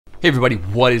Hey everybody,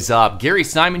 what is up? Gary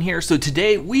Simon here. So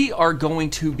today we are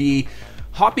going to be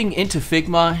hopping into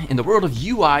Figma in the world of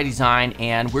UI design,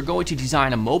 and we're going to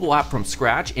design a mobile app from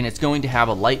scratch, and it's going to have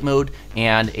a light mode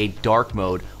and a dark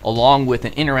mode along with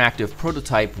an interactive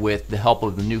prototype with the help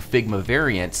of the new Figma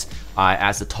variants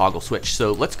as the toggle switch.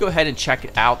 So let's go ahead and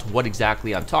check out what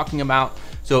exactly I'm talking about.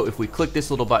 So if we click this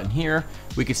little button here,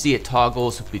 we can see it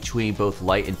toggles between both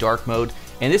light and dark mode.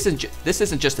 And this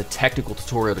isn't just a technical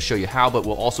tutorial to show you how, but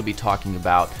we'll also be talking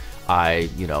about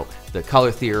the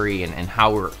color theory and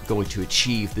how we're going to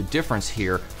achieve the difference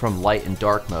here from light and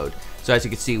dark mode. So as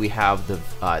you can see, we have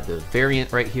the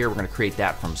variant right here. We're going to create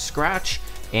that from scratch,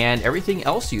 and everything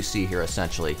else you see here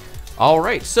essentially. All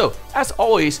right, so as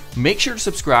always, make sure to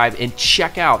subscribe and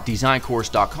check out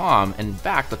DesignCourse.com. And in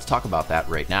fact, let's talk about that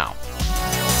right now.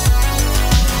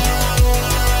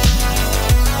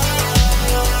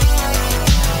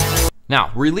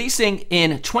 Now, releasing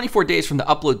in 24 days from the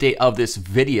upload date of this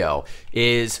video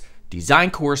is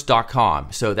DesignCourse.com.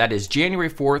 So that is January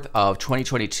 4th of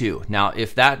 2022. Now,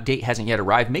 if that date hasn't yet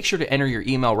arrived, make sure to enter your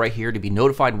email right here to be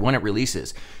notified when it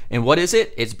releases. And what is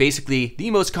it? It's basically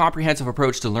the most comprehensive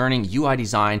approach to learning UI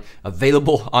design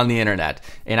available on the internet.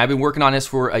 And I've been working on this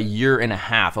for a year and a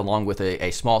half along with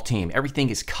a small team. Everything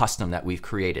is custom that we've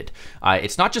created.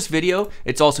 It's not just video,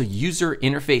 it's also user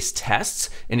interface tests.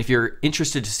 And if you're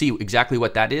interested to see exactly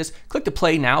what that is, click the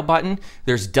play now button.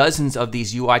 There's dozens of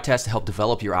these UI tests to help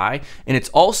develop your eye. And it's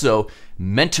also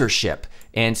mentorship.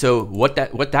 And so what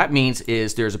that means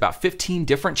is there's about 15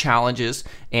 different challenges,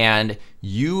 and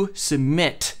you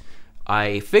submit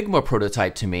a Figma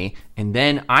prototype to me, and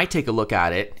then I take a look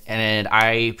at it and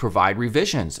I provide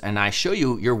revisions and I show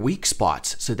you your weak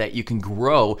spots so that you can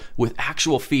grow with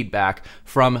actual feedback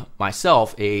from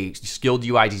myself, a skilled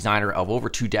UI designer of over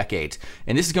 2 decades.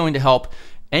 And this is going to help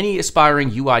any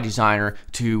aspiring UI designer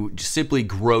to simply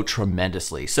grow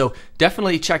tremendously. So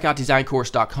definitely check out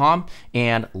DesignCourse.com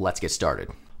and let's get started.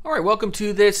 All right, welcome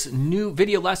to this new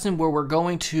video lesson where we're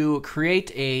going to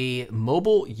create a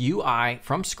mobile UI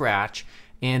from scratch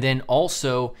and then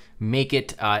also make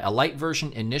it a light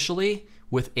version initially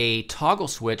with a toggle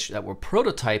switch that will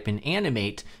prototype and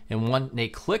animate, and when they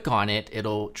click on it,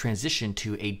 it'll transition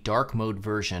to a dark mode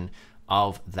version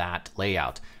of that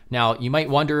layout. Now, you might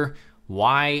wonder,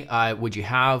 why would you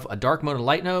have a dark mode and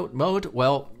light mode?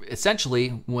 Well, essentially,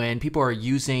 when people are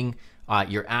using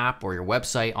your app or your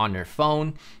website on their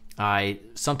phone,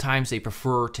 sometimes they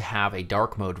prefer to have a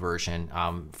dark mode version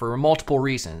for multiple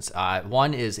reasons.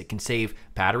 One is it can save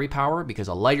battery power because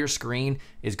a lighter screen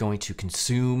is going to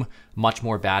consume much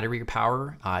more battery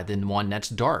power than one that's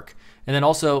dark. And then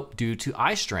also due to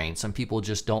eye strain, some people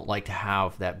just don't like to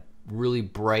have that really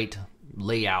bright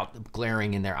layout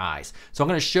glaring in their eyes. So I'm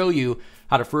going to show you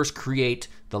how to first create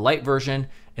the light version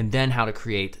and then how to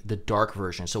create the dark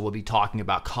version. So we'll be talking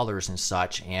about colors and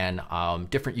such and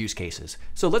different use cases.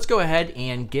 So let's go ahead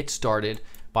and get started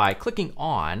by clicking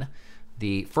on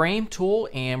the frame tool,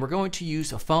 and we're going to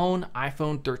use a phone,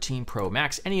 iPhone 13 Pro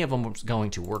Max. Any of them is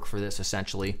going to work for this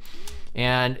essentially.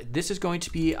 And this is going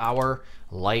to be our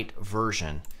light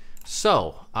version.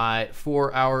 So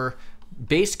for our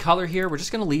base color here, we're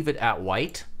just going to leave it at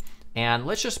white, and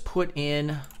let's just put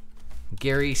in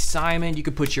Gary Simon. You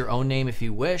could put your own name if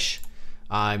you wish,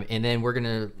 and then we're going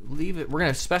to leave it. We're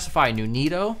going to specify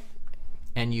Nunito,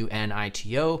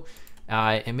 N-U-N-I-T-O,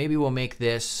 and maybe we'll make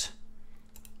this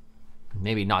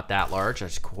maybe not that large.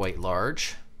 That's quite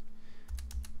large.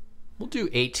 We'll do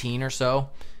 18 or so,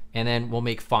 and then we'll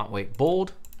make font weight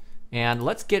bold, and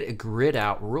let's get a grid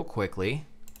out real quickly.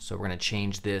 So we're going to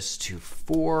change this to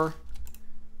 4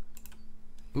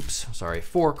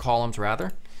 columns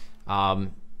rather.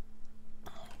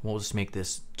 We'll just make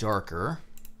this darker,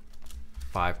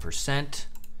 5%,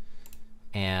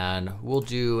 and we'll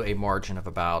do a margin of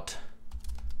about,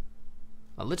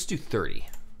 let's do 30.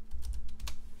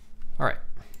 All right,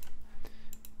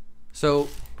 so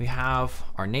we have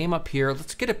our name up here.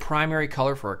 Let's get a primary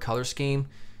color for our color scheme.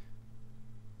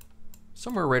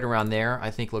 Somewhere right around there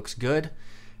I think looks good.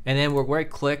 And then we'll right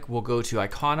click, we'll go to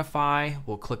Iconify,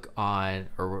 we'll click on,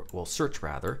 or we'll search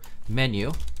rather,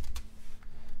 menu.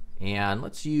 And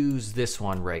let's use this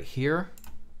one right here.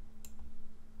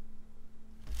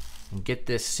 And get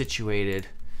this situated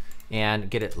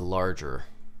and get it larger.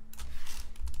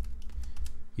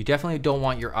 You definitely don't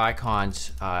want your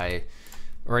icons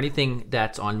or anything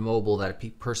that's on mobile that a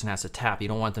person has to tap. You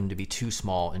don't want them to be too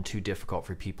small and too difficult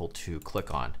for people to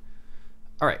click on.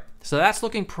 All right, so that's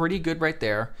looking pretty good right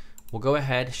there. We'll go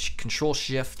ahead,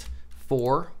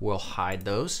 Control-Shift-4 will hide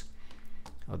those,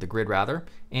 the grid rather.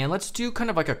 And let's do kind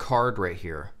of like a card right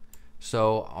here.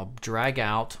 So I'll drag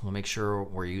out, we'll make sure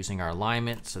we're using our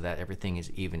alignment so that everything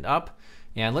is evened up.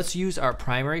 And let's use our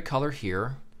primary color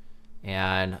here.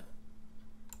 And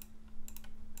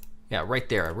yeah, right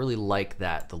there, I really like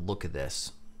that, the look of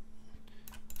this.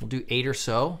 We'll do 8 or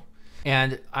so.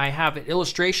 And I have an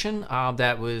illustration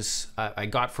that was I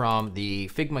got from the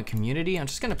Figma community. I'm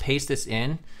just gonna paste this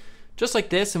in just like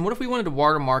this. And what if we wanted to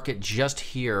watermark it just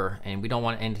here and we don't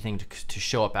want anything to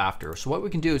show up after? So what we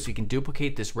can do is we can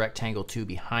duplicate this rectangle 2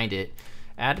 behind it,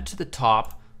 add it to the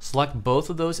top, select both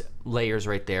of those layers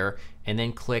right there, and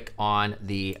then click on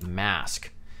the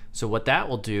mask. So what that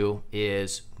will do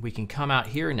is we can come out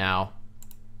here now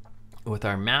with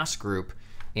our mask group,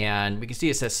 and we can see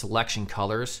it says selection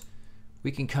colors.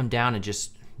 We can come down and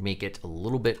just make it a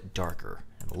little bit darker.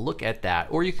 And look at that.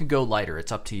 Or you can go lighter,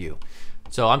 it's up to you.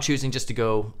 So I'm choosing just to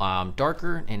go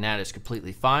darker, and that is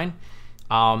completely fine.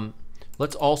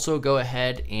 Let's also go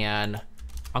ahead and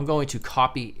I'm going to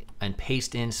copy and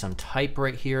paste in some type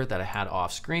right here that I had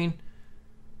off screen.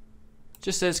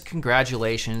 Just says,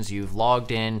 congratulations, you've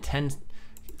logged in 10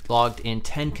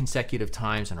 consecutive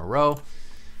times in a row.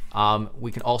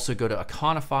 We can also go to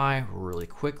Iconify really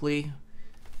quickly.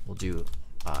 We'll do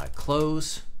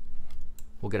close.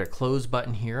 We'll get our close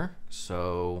button here.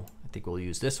 So I think we'll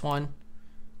use this one.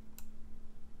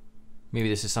 Maybe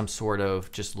this is some sort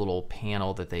of just little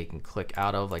panel that they can click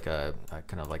out of, like a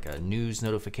kind of like a news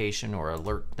notification or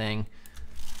alert thing.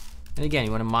 And again,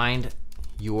 you want to mind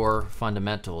your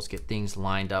fundamentals, get things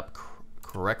lined up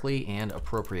correctly and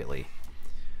appropriately.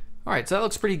 All right, so that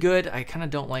looks pretty good. I kind of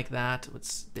don't like that.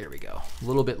 There we go. A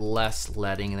little bit less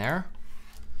leading there.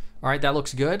 All right, that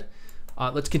looks good.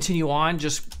 Let's continue on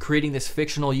just creating this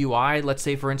fictional UI. Let's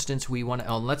say, for instance, we want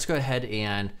to, let's go ahead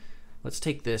and let's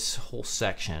take this whole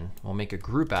section. We'll make a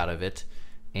group out of it,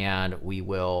 and we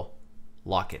will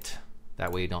lock it.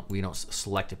 That way we don't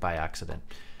select it by accident.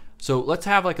 So let's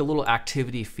have like a little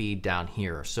activity feed down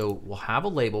here. So we'll have a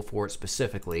label for it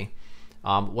specifically.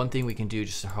 One thing we can do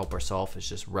just to help ourselves is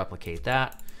just replicate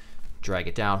that, drag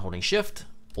it down holding shift.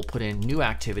 We'll put in new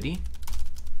activity.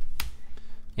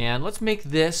 And let's make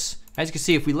this, as you can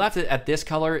see, if we left it at this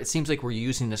color, it seems like we're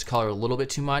using this color a little bit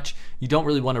too much. You don't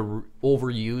really want to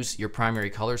overuse your primary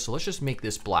color, so let's just make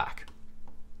this black.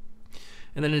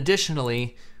 And then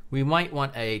additionally, we might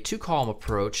want a 2-column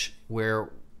approach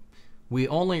where we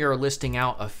only are listing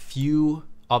out a few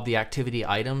of the activity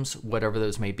items, whatever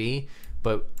those may be,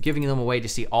 but giving them a way to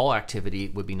see all activity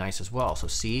would be nice as well. So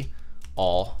see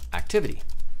all activity.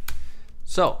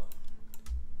 So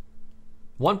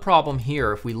one problem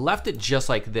here, if we left it just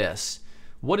like this,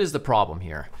 what is the problem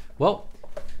here? Well,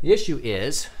 the issue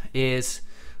is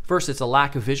first, it's a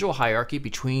lack of visual hierarchy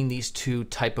between these two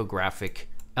typographic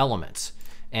elements.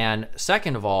 And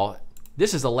second of all,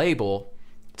 this is a label.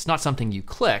 It's not something you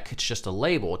click, it's just a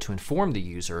label to inform the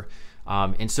user.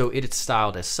 And so it's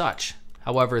styled as such.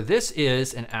 However, this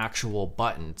is an actual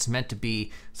button. It's meant to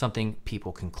be something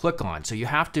people can click on. So you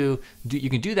have to you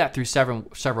can do that through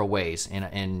several ways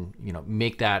and you know,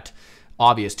 make that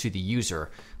obvious to the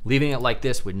user. Leaving it like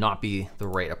this would not be the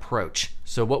right approach.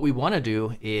 So what we want to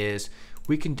do is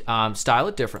we can style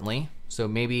it differently. So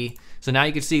now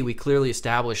you can see we clearly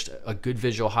established a good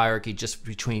visual hierarchy just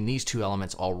between these two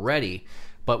elements already,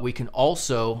 but we can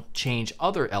also change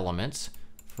other elements.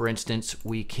 For instance,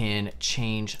 we can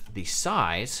change the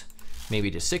size, maybe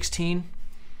to 16,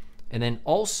 and then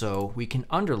also we can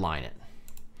underline it.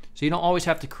 So you don't always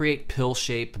have to create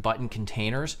pill-shaped button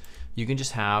containers. You can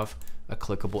just have a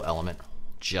clickable element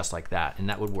just like that, and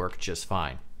that would work just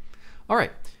fine. All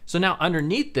right, so now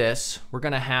underneath this, we're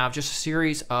gonna have just a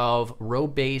series of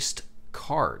row-based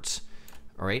cards.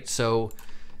 All right, so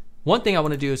one thing I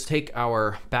wanna do is take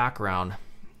our background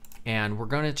and we're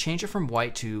going to change it from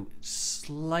white to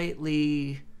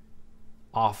slightly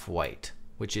off-white,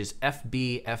 which is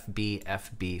FB, FB,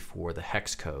 FB for the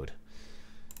hex code.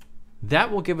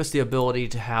 That will give us the ability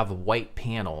to have white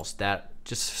panels that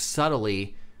just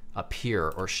subtly appear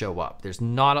or show up. There's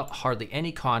not hardly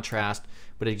any contrast,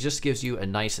 but it just gives you a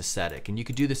nice aesthetic. And you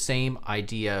could do the same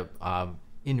idea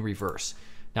in reverse.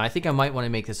 Now I think I might want to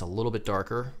make this a little bit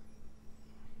darker,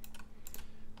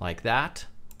 like that.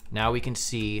 Now we can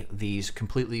see these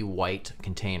completely white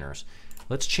containers.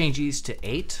 Let's change these to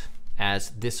 8, as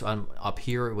this one up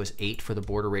here it was 8 for the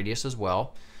border radius as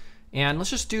well. And let's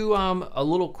just do a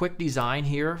little quick design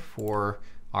here for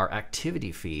our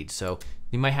activity feed. So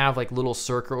you might have like little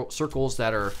circles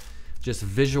that are just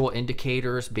visual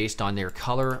indicators based on their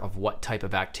color of what type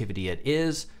of activity it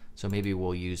is. So maybe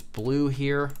we'll use blue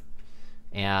here,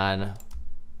 and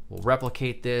we'll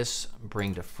replicate this,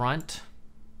 bring to front.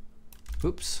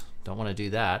 Oops, don't want to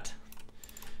do that.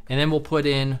 And then we'll put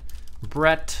in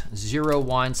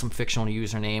Brett01, some fictional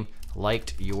username,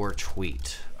 liked your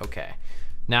tweet. Okay.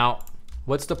 Now,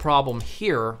 what's the problem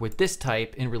here with this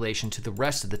type in relation to the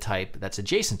rest of the type that's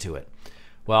adjacent to it?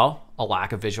 Well, a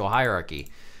lack of visual hierarchy.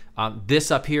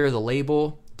 This up here, the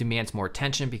label, demands more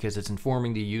attention because it's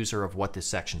informing the user of what this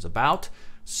section's about.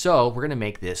 So we're gonna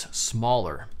make this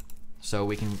smaller. So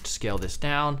we can scale this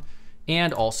down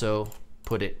and also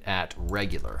put it at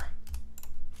regular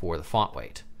for the font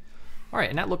weight. All right,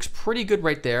 and that looks pretty good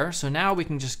right there. So now we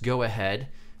can just go ahead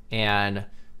and,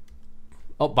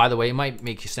 oh, by the way, it might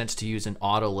make sense to use an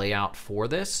auto layout for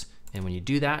this. And when you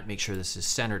do that, make sure this is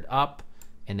centered up,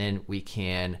 and then we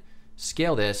can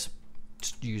scale this.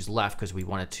 Just use left because we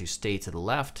want it to stay to the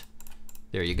left.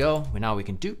 There you go. Now we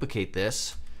can duplicate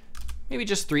this, maybe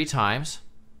just 3 times.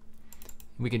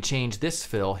 We can change this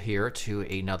fill here to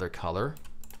another color,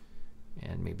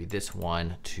 and maybe this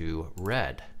one to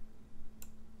red.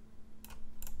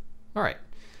 All right.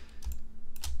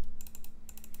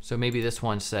 So maybe this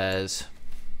one says,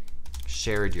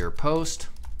 shared your post.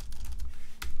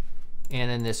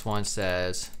 And then this one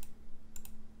says,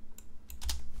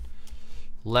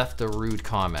 left a rude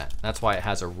comment. That's why it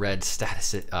has a red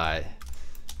status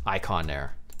icon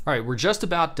there. All right, we're just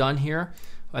about done here.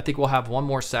 I think we'll have one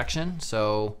more section.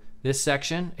 So this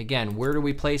section, again, where do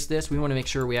we place this? We want to make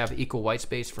sure we have equal white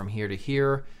space from here to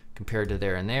here compared to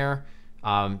there and there.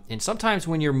 And sometimes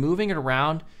when you're moving it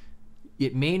around,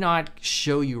 it may not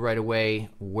show you right away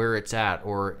where it's at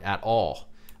or at all,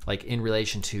 like in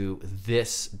relation to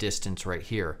this distance right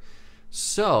here.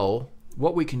 So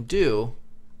what we can do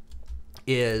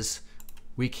is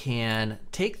we can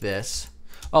take this.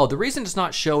 Oh, the reason it's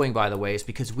not showing, by the way, is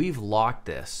because we've locked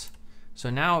this.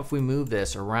 So now if we move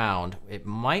this around, it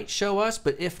might show us,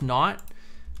 but if not,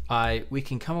 we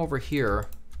can come over here.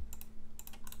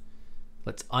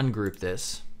 Let's ungroup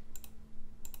this.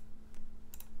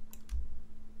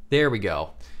 There we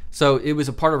go. So it was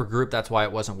a part of a group, that's why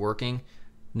it wasn't working.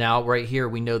 Now right here,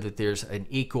 we know that there's an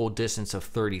equal distance of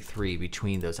 33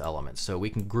 between those elements. So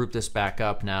we can group this back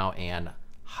up now and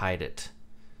hide it,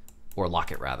 or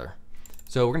lock it rather.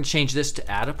 So we're gonna change this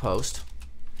to add a post.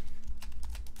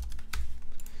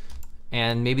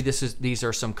 And maybe these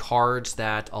are some cards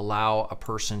that allow a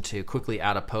person to quickly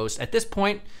add a post. At this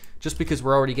point, just because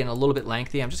we're already getting a little bit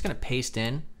lengthy, I'm just gonna paste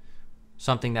in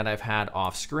something that I've had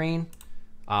off screen.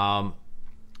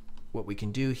 What we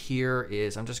can do here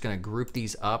is I'm just gonna group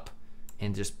these up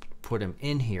and just put them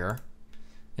in here.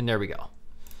 And there we go.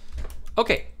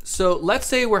 Okay, so let's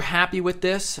say we're happy with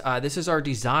this. This is our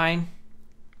design.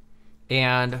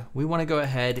 And we wanna go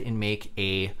ahead and make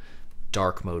a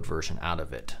dark mode version out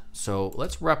of it. So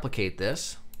let's replicate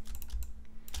this.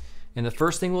 And the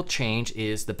first thing we'll change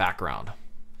is the background.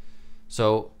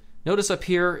 So notice up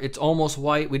here, it's almost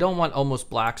white. We don't want almost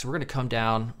black, so we're gonna come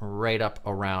down right up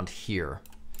around here.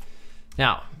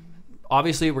 Now,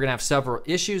 obviously we're gonna have several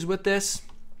issues with this,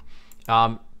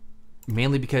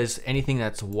 mainly because anything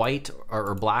that's white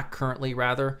or black currently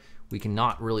rather, we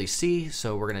cannot really see.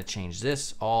 So we're gonna change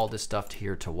this, all this stuff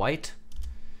here to white.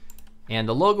 And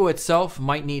the logo itself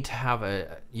might need to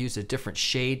have use a different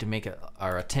shade to make it,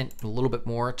 or a tint a little bit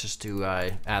more, just to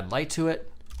add light to it.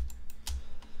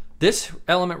 This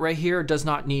element right here does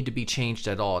not need to be changed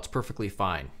at all. It's perfectly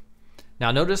fine.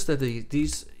 Now notice that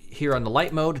these here on the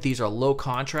light mode, these are low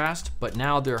contrast, but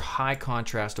now they're high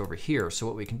contrast over here. So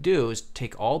what we can do is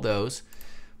take all those,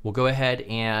 we'll go ahead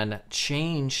and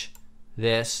change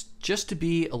this just to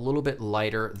be a little bit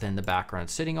lighter than the background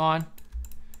it's sitting on.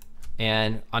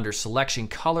 And under selection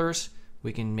colors,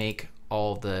 we can make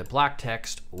all the black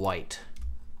text white.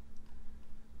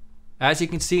 As you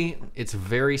can see, it's a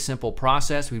very simple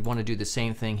process. We want to do the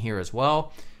same thing here as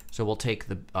well. So we'll take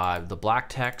the black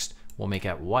text, we'll make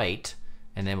it white,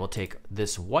 and then we'll take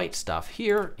this white stuff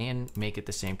here and make it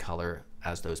the same color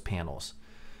as those panels.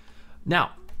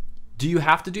 Now, do you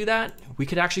have to do that? We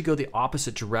could actually go the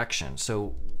opposite direction.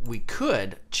 So we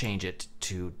could change it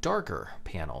to darker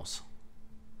panels.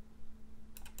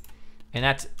 And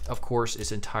that, of course,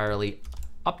 is entirely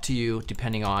up to you,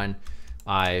 depending on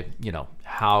you know,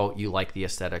 how you like the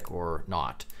aesthetic or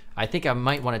not. I think I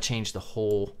might want to change the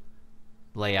whole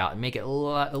layout and make it a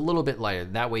little bit lighter.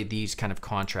 That way these kind of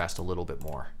contrast a little bit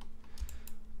more.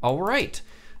 All right,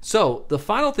 so the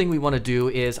final thing we want to do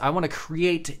is I want to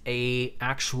create a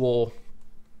actual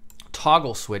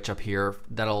toggle switch up here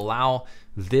that'll allow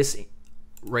this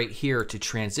right here to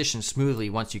transition smoothly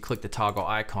once you click the toggle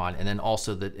icon, and then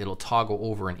also that it'll toggle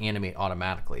over and animate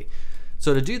automatically.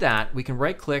 So to do that, we can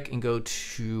right click and go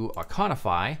to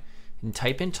Iconify and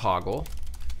type in toggle.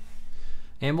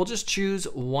 And we'll just choose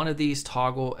one of these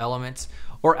toggle elements.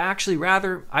 Or actually,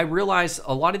 rather, I realize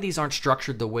a lot of these aren't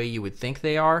structured the way you would think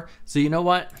they are. So you know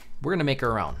what? We're gonna make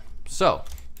our own. So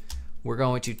we're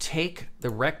going to take the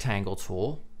rectangle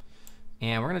tool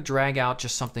and we're gonna drag out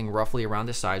just something roughly around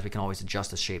this size. We can always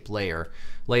adjust the shape later.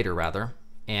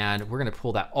 And we're gonna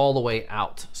pull that all the way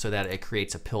out so that it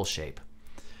creates a pill shape.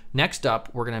 Next up,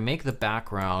 we're gonna make the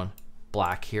background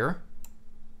black here.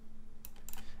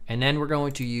 And then we're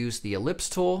going to use the ellipse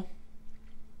tool,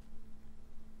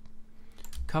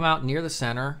 come out near the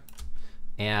center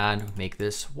and make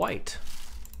this white.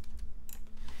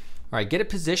 All right, get it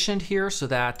positioned here so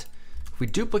that if we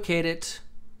duplicate it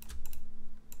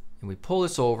and we pull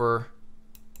this over,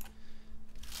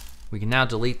 we can now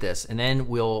delete this, and then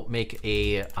we'll make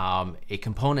a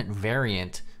component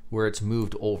variant where it's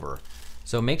moved over.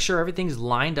 So make sure everything's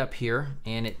lined up here,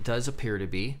 and it does appear to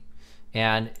be.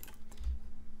 And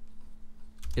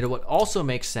it would also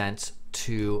make sense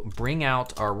to bring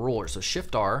out our ruler. So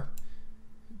Shift R,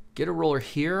 get a ruler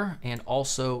here and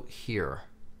also here.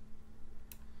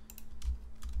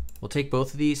 We'll take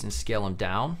both of these and scale them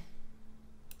down.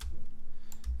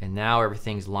 And now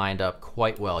everything's lined up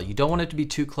quite well. You don't want it to be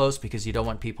too close because you don't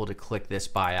want people to click this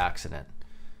by accident.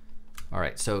 All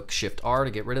right, so Shift R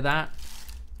to get rid of that.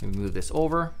 Let me move this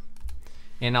over.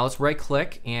 And now let's right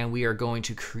click and we are going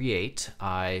to create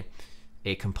a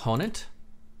component.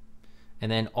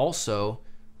 And then also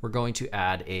we're going to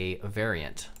add a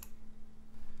variant.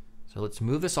 So let's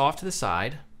move this off to the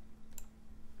side.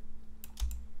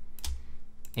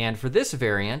 And for this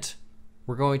variant,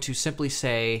 we're going to simply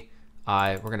say,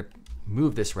 we're going to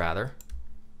move this rather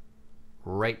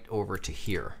right over to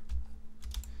here.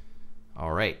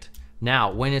 All right.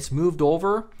 Now, when it's moved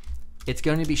over, it's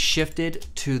going to be shifted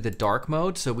to the dark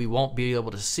mode, so we won't be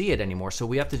able to see it anymore. So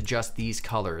we have to adjust these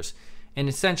colors and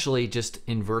essentially just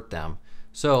invert them.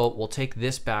 So we'll take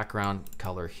this background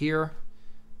color here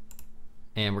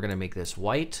and we're going to make this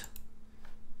white.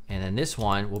 And then this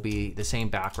one will be the same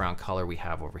background color we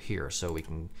have over here. So we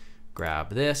can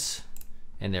grab this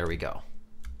and there we go.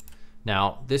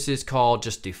 Now this is called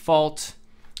just default.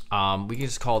 We can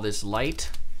just call this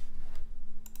light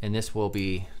and this will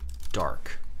be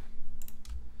dark.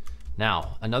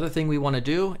 Now another thing we want to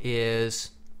do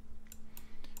is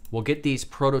we'll get these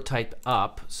prototyped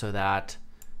up so that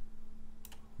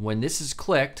when this is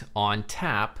clicked on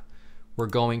tap, we're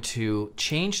going to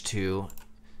change to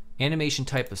animation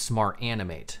type of Smart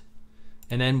Animate.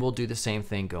 And then we'll do the same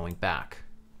thing going back.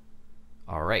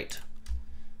 All right.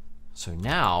 So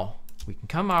now we can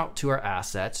come out to our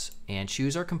assets and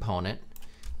choose our component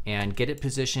and get it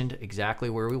positioned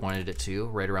exactly where we wanted it to,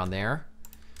 right around there.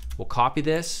 We'll copy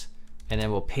this and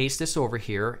then we'll paste this over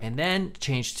here and then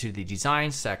change to the design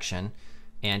section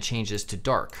and change this to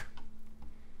dark.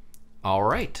 All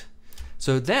right.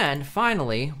 So then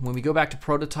finally, when we go back to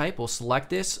prototype, we'll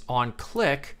select this. On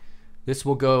click, this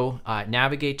will go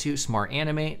navigate to Smart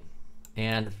Animate,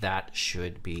 and that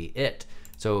should be it.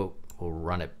 So we'll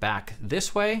run it back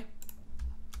this way,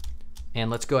 and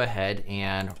let's go ahead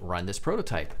and run this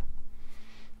prototype.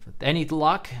 With any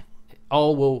luck,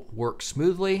 all will work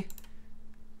smoothly,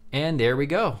 and there we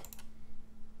go.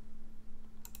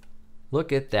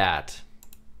 Look at that.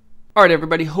 All right,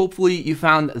 everybody, hopefully you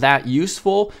found that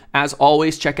useful. As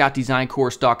always, check out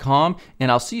DesignCourse.com, and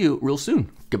I'll see you real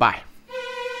soon. Goodbye.